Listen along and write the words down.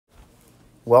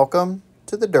Welcome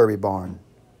to the Derby Barn.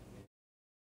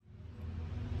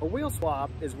 A wheel swap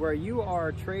is where you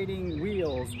are trading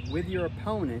wheels with your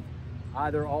opponent,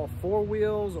 either all four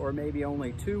wheels or maybe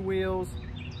only two wheels,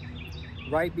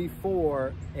 right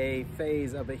before a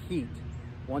phase of a heat.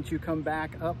 Once you come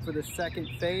back up for the second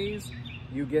phase,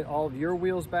 you get all of your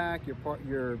wheels back,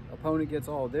 your opponent gets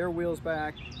all of their wheels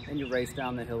back, and you race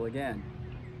down the hill again.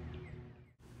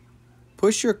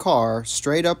 Push your car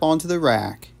straight up onto the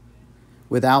rack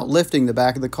without lifting the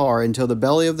back of the car until the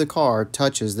belly of the car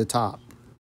touches the top.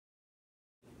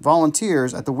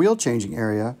 Volunteers at the wheel changing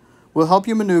area will help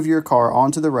you maneuver your car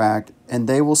onto the rack, and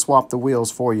they will swap the wheels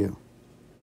for you.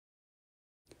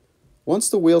 Once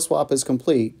the wheel swap is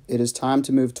complete, it is time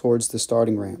to move towards the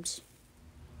starting ramps.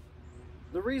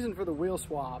 The reason for the wheel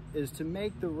swap is to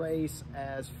make the race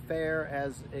as fair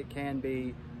as it can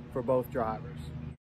be for both drivers.